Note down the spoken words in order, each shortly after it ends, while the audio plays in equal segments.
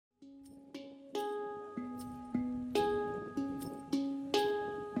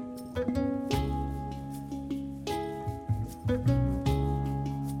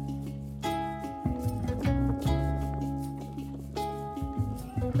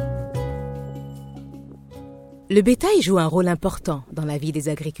Le bétail joue un rôle important dans la vie des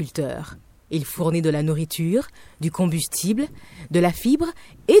agriculteurs. Il fournit de la nourriture, du combustible, de la fibre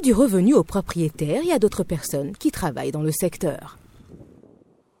et du revenu aux propriétaires et à d'autres personnes qui travaillent dans le secteur.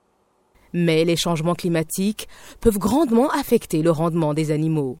 Mais les changements climatiques peuvent grandement affecter le rendement des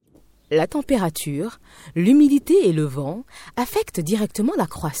animaux. La température, l'humidité et le vent affectent directement la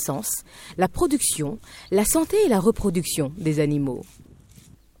croissance, la production, la santé et la reproduction des animaux.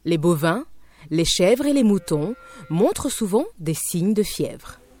 Les bovins, les chèvres et les moutons montrent souvent des signes de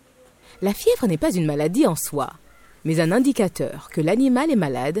fièvre. La fièvre n'est pas une maladie en soi, mais un indicateur que l'animal est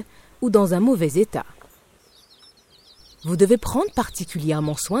malade ou dans un mauvais état. Vous devez prendre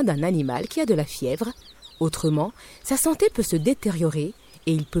particulièrement soin d'un animal qui a de la fièvre, autrement, sa santé peut se détériorer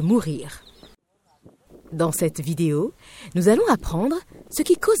et il peut mourir. Dans cette vidéo, nous allons apprendre ce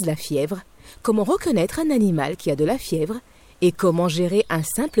qui cause la fièvre, comment reconnaître un animal qui a de la fièvre et comment gérer un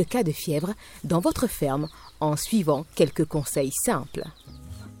simple cas de fièvre dans votre ferme en suivant quelques conseils simples.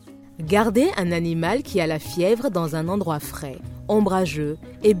 Gardez un animal qui a la fièvre dans un endroit frais, ombrageux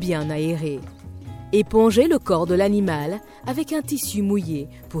et bien aéré. Épongez le corps de l'animal avec un tissu mouillé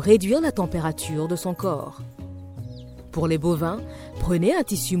pour réduire la température de son corps. Pour les bovins, prenez un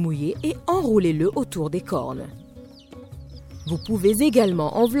tissu mouillé et enroulez-le autour des cornes. Vous pouvez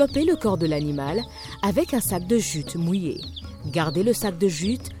également envelopper le corps de l'animal avec un sac de jute mouillé. Gardez le sac de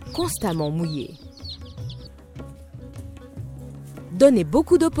jute constamment mouillé. Donnez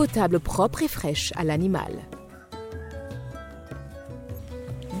beaucoup d'eau potable propre et fraîche à l'animal.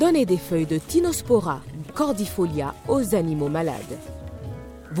 Donnez des feuilles de Tinospora ou Cordifolia aux animaux malades.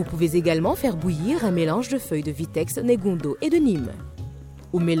 Vous pouvez également faire bouillir un mélange de feuilles de Vitex, Negundo et de Nîmes.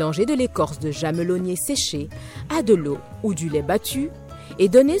 Ou mélanger de l'écorce de jamelonnier séchée à de l'eau ou du lait battu et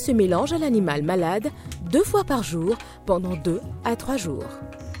donner ce mélange à l'animal malade 2 fois par jour pendant 2 à 3 jours.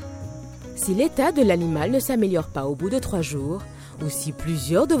 Si l'état de l'animal ne s'améliore pas au bout de 3 jours, ou si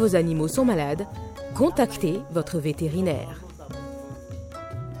plusieurs de vos animaux sont malades, contactez votre vétérinaire.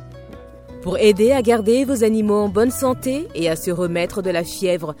 Pour aider à garder vos animaux en bonne santé et à se remettre de la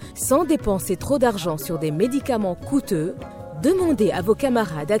fièvre sans dépenser trop d'argent sur des médicaments coûteux, demandez à vos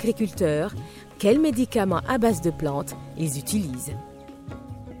camarades agriculteurs quels médicaments à base de plantes ils utilisent.